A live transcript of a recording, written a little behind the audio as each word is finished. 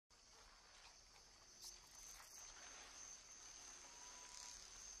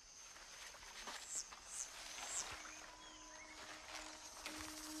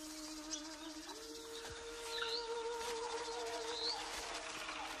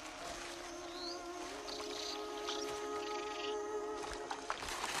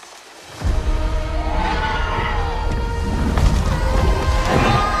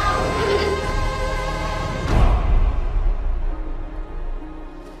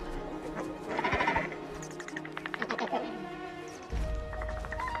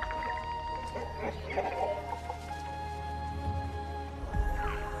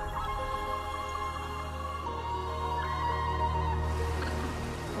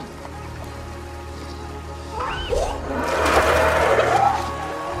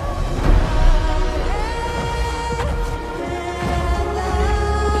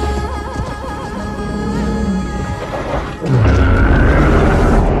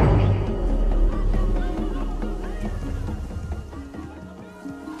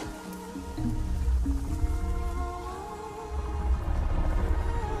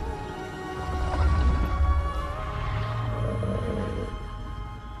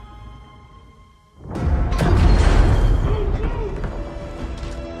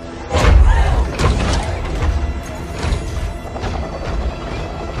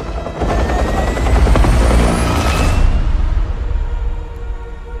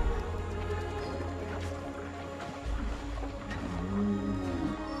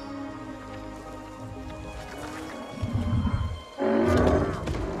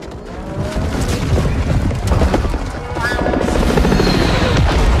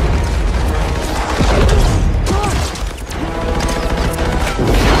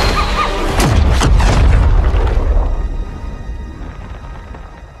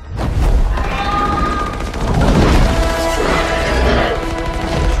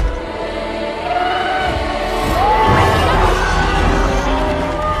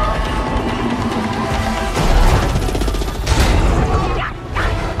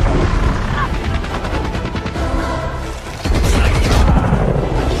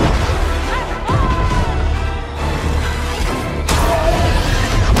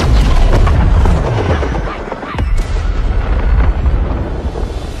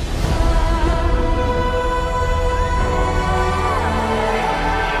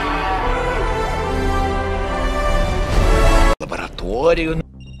What do you know?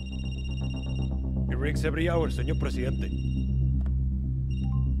 He rings every hour, señor presidente.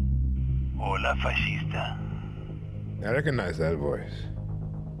 Hola, fascista. I recognize that voice.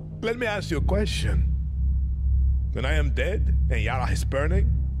 Let me ask you a question. When I am dead and Yara is burning,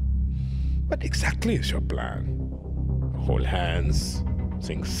 what exactly is your plan? Hold hands,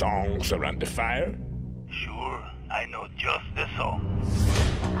 sing songs around the fire? Sure, I know just the song.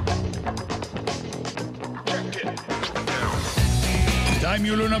 Time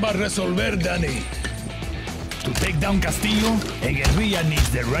you learn about resolver, Danny. To take down Castillo, a guerrilla needs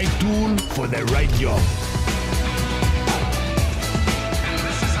the right tool for the right job.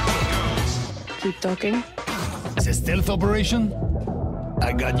 Keep talking. It's a stealth operation.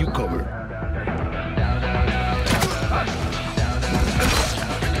 I got you covered.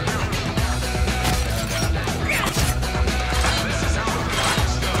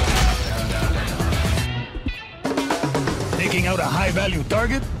 Taking out a high-value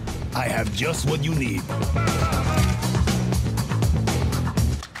target? I have just what you need.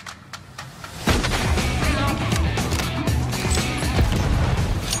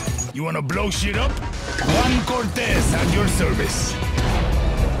 You wanna blow shit up? Juan Cortez at your service.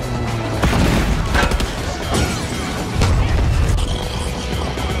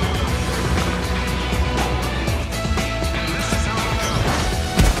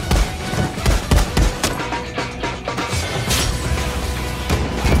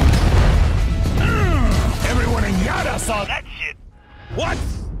 Everyone in Yara saw That shit. What?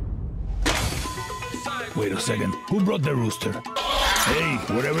 Wait a second. Who brought the rooster? Hey,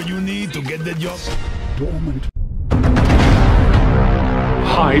 whatever you need to get the job dormant.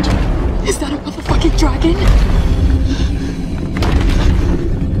 Hide. Is that a motherfucking dragon?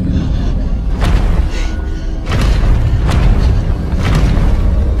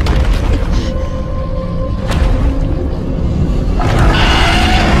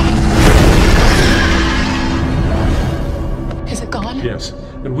 Is it gone? Yes,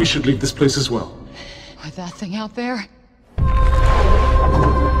 and we should leave this place as well. With that thing out there?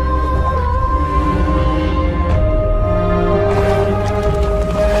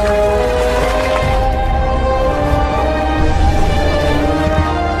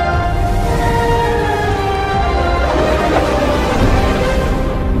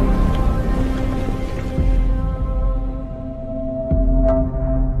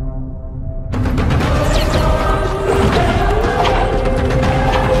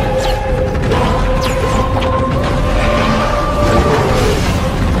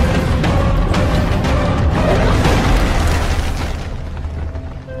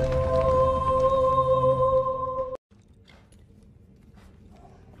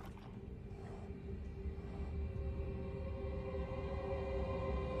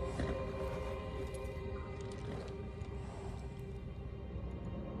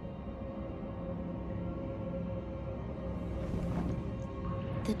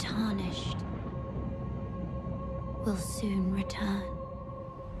 The Tarnished will soon return,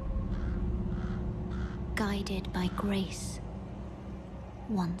 guided by grace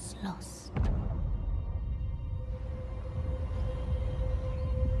once lost.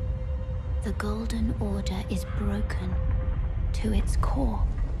 The Golden Order is broken to its core.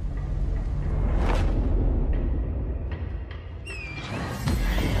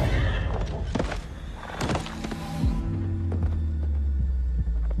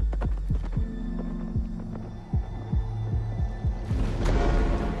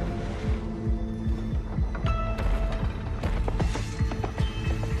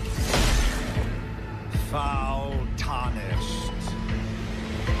 Foul Tarnished.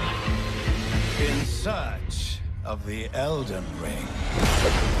 In search of the Elden Ring.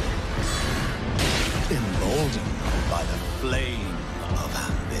 Emboldened by the flame of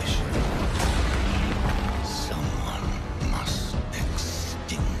ambition. Someone must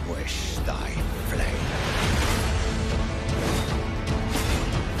extinguish thy flame.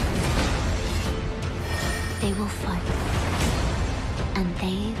 They will fight, and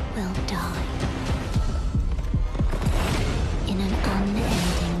they will die. In an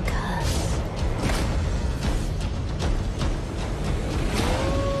unending curse.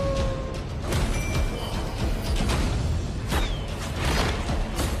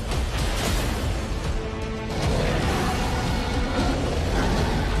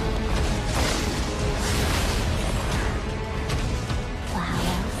 For how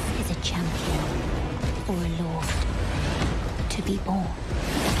else is a champion or a lord to be born?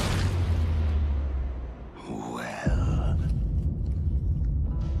 Well,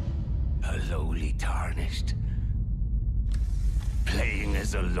 a lowly Tarnished, playing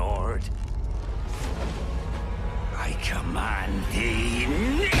as a lord. I command thee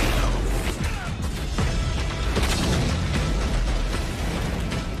now!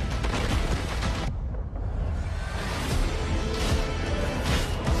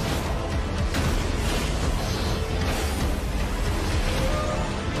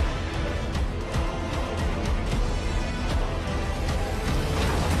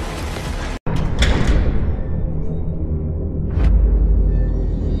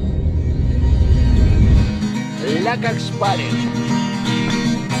 Как спали.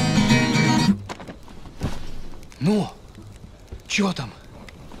 Ну, чё там?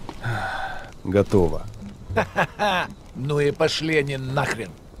 Готово. Ну и пошли они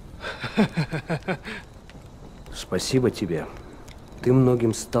нахрен. Спасибо тебе. Ты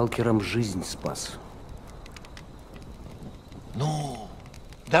многим сталкерам жизнь спас. Ну,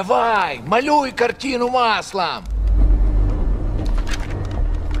 давай, малюй картину маслом.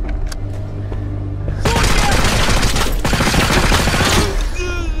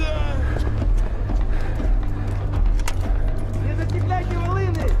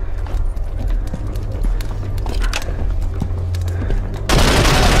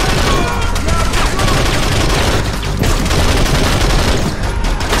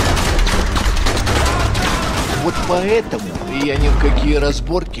 Вот поэтому я ни в какие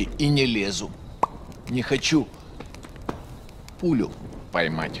разборки и не лезу. Не хочу пулю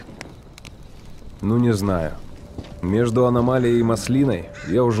поймать. Ну, не знаю. Между аномалией и маслиной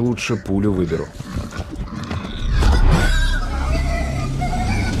я уже лучше пулю выберу.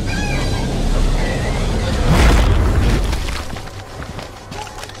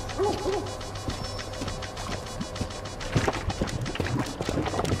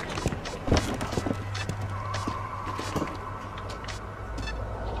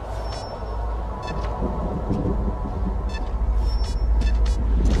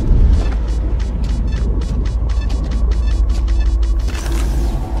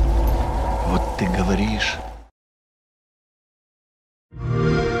 Вот ты говоришь.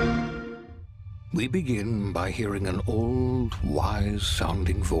 We begin by hearing an old,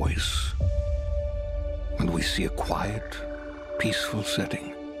 wise-sounding voice. And we see a quiet, peaceful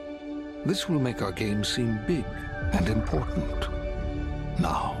setting. This will make our game seem big and important.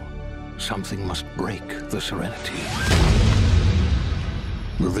 Now, something must break the serenity.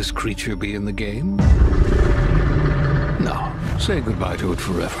 Will this creature be in the game? No. Say goodbye to it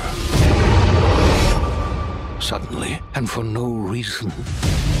forever. Suddenly, and for no reason,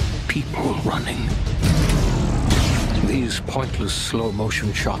 people running. These pointless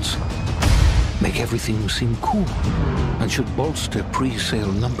slow-motion shots make everything seem cool and should bolster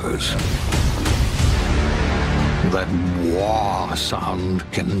pre-sale numbers. That wah sound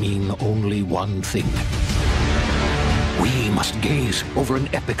can mean only one thing. We must gaze over an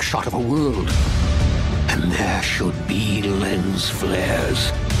epic shot of a world, and there should be lens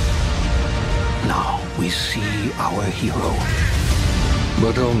flares. Now we see our hero,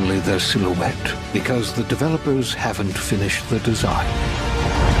 but only their silhouette, because the developers haven't finished the design,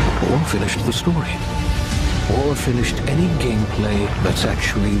 or finished the story, or finished any gameplay that's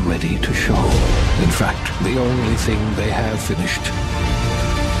actually ready to show. In fact, the only thing they have finished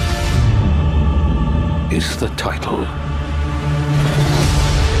is the title.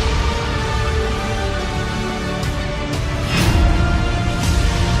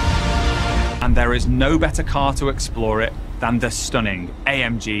 And there is no better car to explore it than the stunning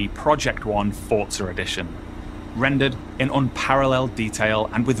AMG Project One Forza Edition. Rendered in unparalleled detail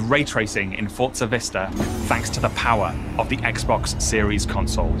and with ray tracing in Forza Vista, thanks to the power of the Xbox Series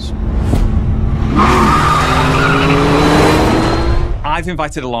consoles. I've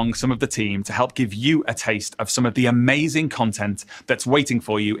invited along some of the team to help give you a taste of some of the amazing content that's waiting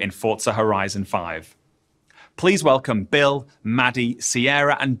for you in Forza Horizon 5. Please welcome Bill, Maddie,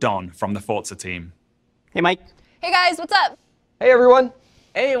 Sierra, and Don from the Forza team. Hey, Mike. Hey, guys, what's up? Hey, everyone.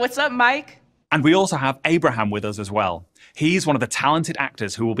 Hey, what's up, Mike? And we also have Abraham with us as well. He's one of the talented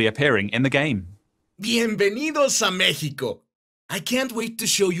actors who will be appearing in the game. Bienvenidos a Mexico. I can't wait to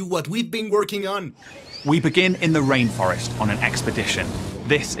show you what we've been working on. We begin in the rainforest on an expedition.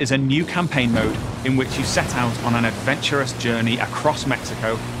 This is a new campaign mode in which you set out on an adventurous journey across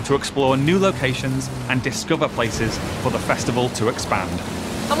Mexico to explore new locations and discover places for the festival to expand.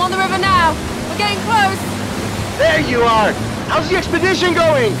 I'm on the river now. We're getting close. There you are. How's the expedition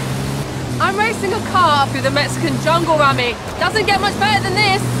going? I'm racing a car through the Mexican jungle, Rami. Doesn't get much better than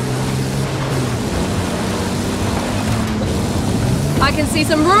this. I can see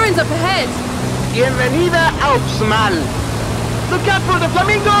some ruins up ahead. Bienvenida Alpsmal. Look out for the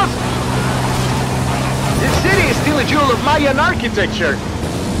flamingos! This city is still a jewel of Mayan architecture.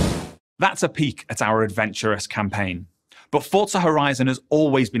 That's a peek at our adventurous campaign. But Forza Horizon has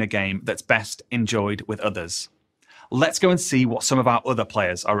always been a game that's best enjoyed with others. Let's go and see what some of our other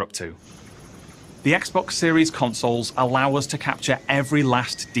players are up to. The Xbox Series consoles allow us to capture every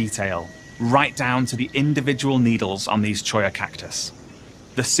last detail, right down to the individual needles on these Cholla cactus.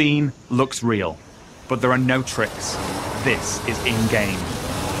 The scene looks real, but there are no tricks. This is in-game.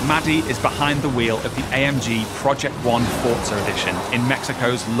 Maddie is behind the wheel of the AMG Project One Forza Edition in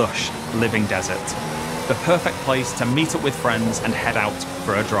Mexico's lush, living desert. The perfect place to meet up with friends and head out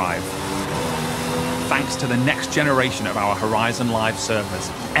for a drive. Thanks to the next generation of our Horizon Live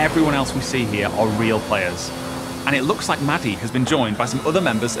servers, everyone else we see here are real players. And it looks like Maddie has been joined by some other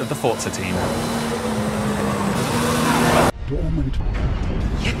members of the Forza team.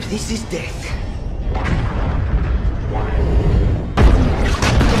 Yep, this is death.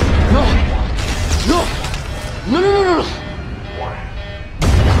 No.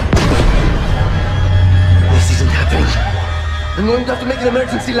 This isn't happening. I'm going to have to make an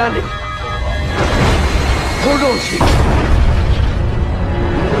emergency landing. Hold on, Chief.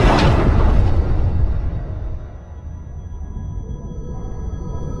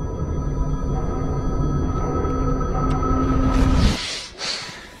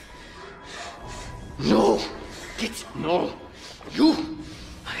 No. You.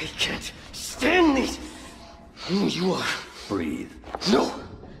 I can't stand this. Who you are. Breathe. No.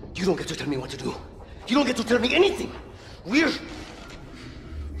 You don't get to tell me what to do. You don't get to tell me anything. We're... Are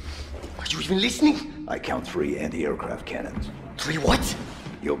you even listening? I count 3 anti-aircraft cannons. 3 what?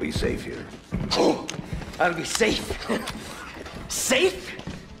 You'll be safe here. Oh, I'll be safe. Safe?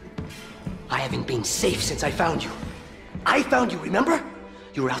 I haven't been safe since I found you. I found you, remember?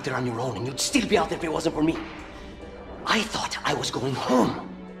 You were out there on your own, and you'd still be out there if it wasn't for me. I thought I was going home.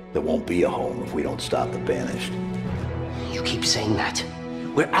 There won't be a home if we don't stop the Banished. You keep saying that.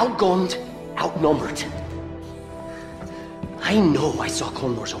 We're outgunned, outnumbered. I know I saw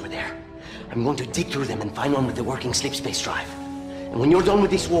Condors over there. I'm going to dig through them and find one with the working slip space drive. And when you're done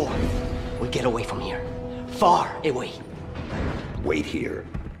with this war, we'll get away from here. Far away. Wait here.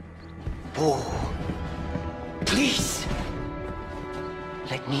 Oh, please.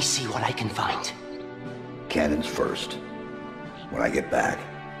 Let me see what I can find. Cannons first. When I get back,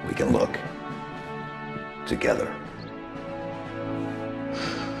 we can look. Together.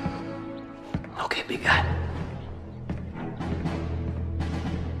 Okay, big guy.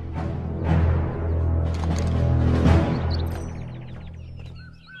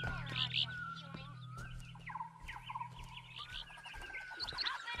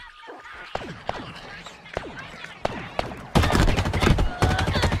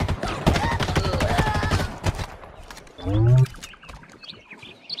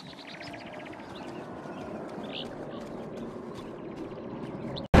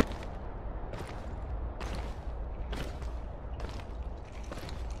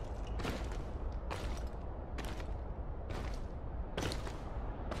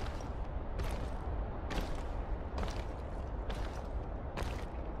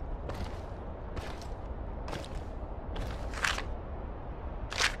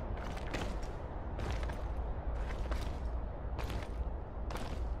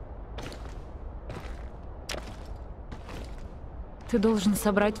 Ты должен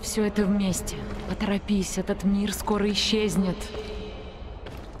собрать все это вместе. Поторопись, этот мир скоро исчезнет.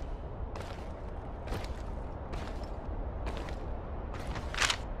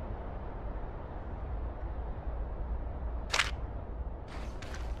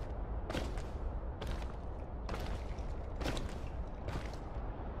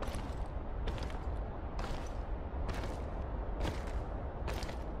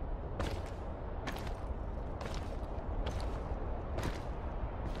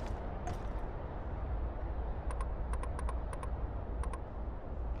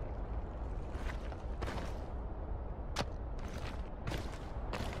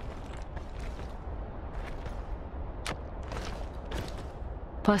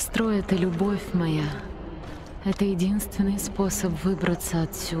 Построй это, любовь моя. Это единственный способ выбраться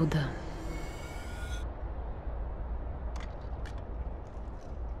отсюда.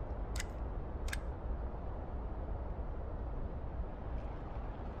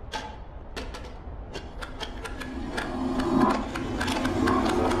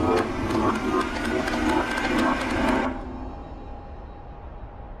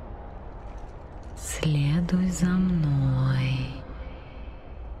 Следуй за мной.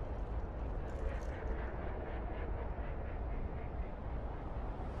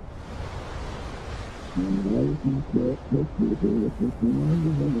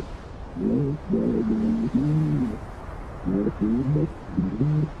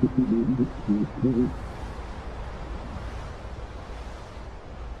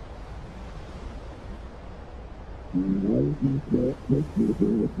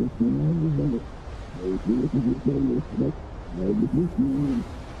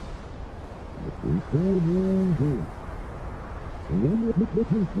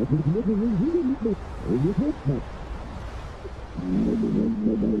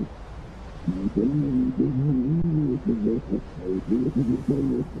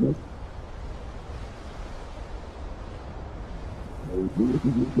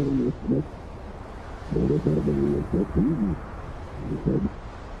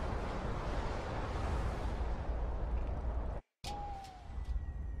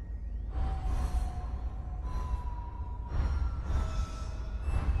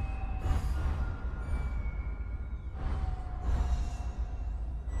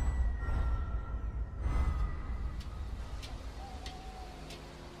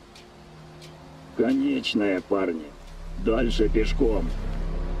 Конечная, парни. Дальше пешком.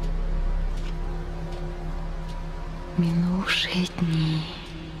 Минувшие дни.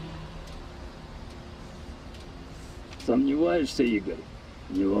 Сомневаешься, Игорь?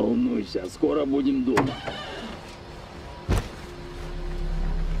 Не волнуйся, скоро будем дома.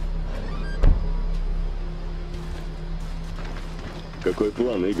 Какой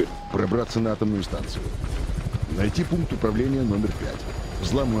план, Игорь? Пробраться на атомную станцию. Найти пункт управления номер 5.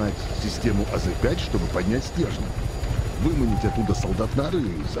 Взломать систему АЗ-5, чтобы поднять стержень. Выманить оттуда солдат Нары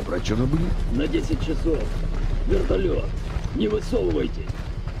и забрать Чернобыль. На 10 часов. Вертолет. Не высовывайтесь.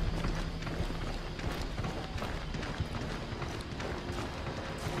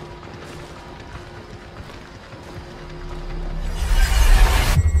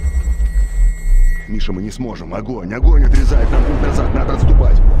 Миша, мы не сможем. Огонь! Огонь отрезает нам путь назад. Надо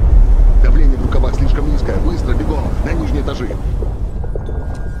отступать. Давление в рукавах слишком низкое. Быстро, бегом! На нижние этажи.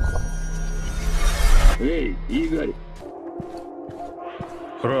 Эй, Игорь!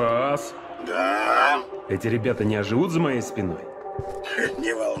 Раз. Да? Эти ребята не оживут за моей спиной?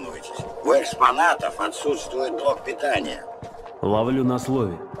 Не волнуйтесь. У экспонатов отсутствует блок питания. Ловлю на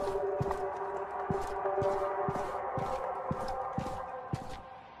слове.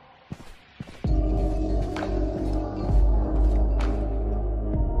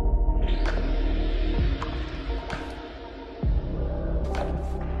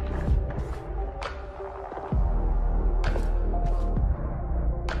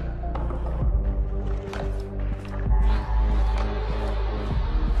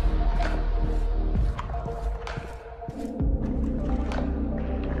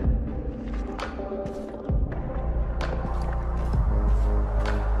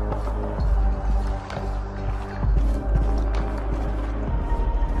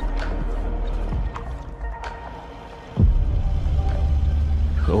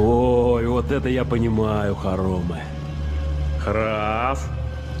 Ой, вот это я понимаю, хоромы. Раз.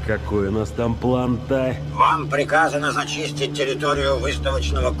 Какой у нас там план-то? Вам приказано зачистить территорию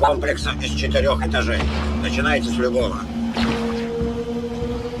выставочного комплекса из 4 этажей. Начинайте с любого.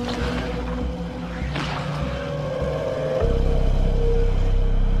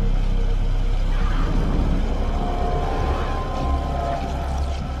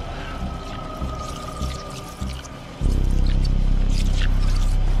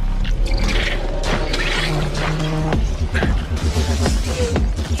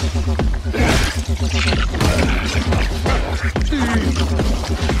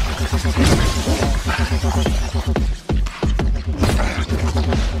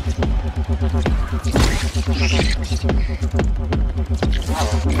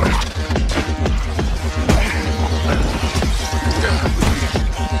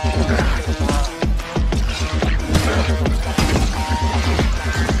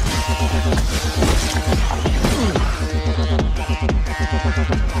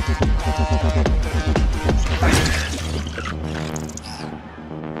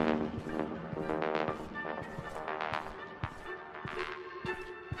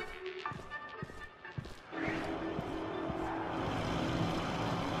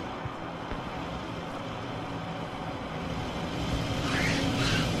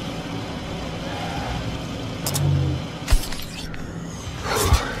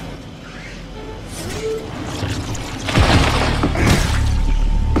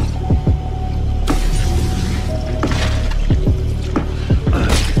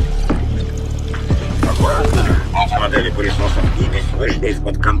 Модели пылесосов Ибис вышли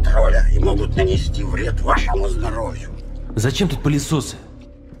из-под контроля и могут нанести вред вашему здоровью. Зачем тут пылесосы?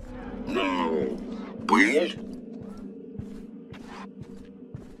 Ну, пыль.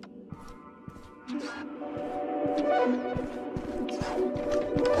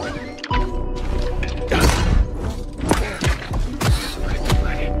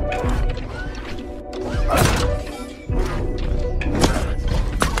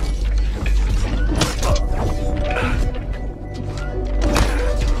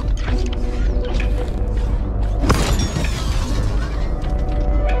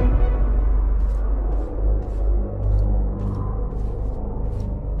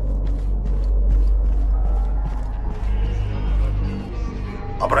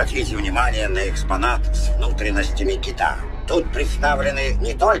 Обратите внимание на экспонат с внутренностями кита. Тут представлены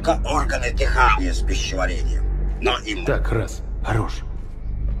не только органы дыхания с пищеварением, но и... Так, раз. Хорош.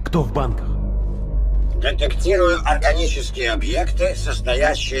 Кто в банках? Детектирую органические объекты,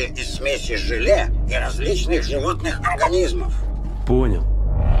 состоящие из смеси желе и различных животных организмов. Понял.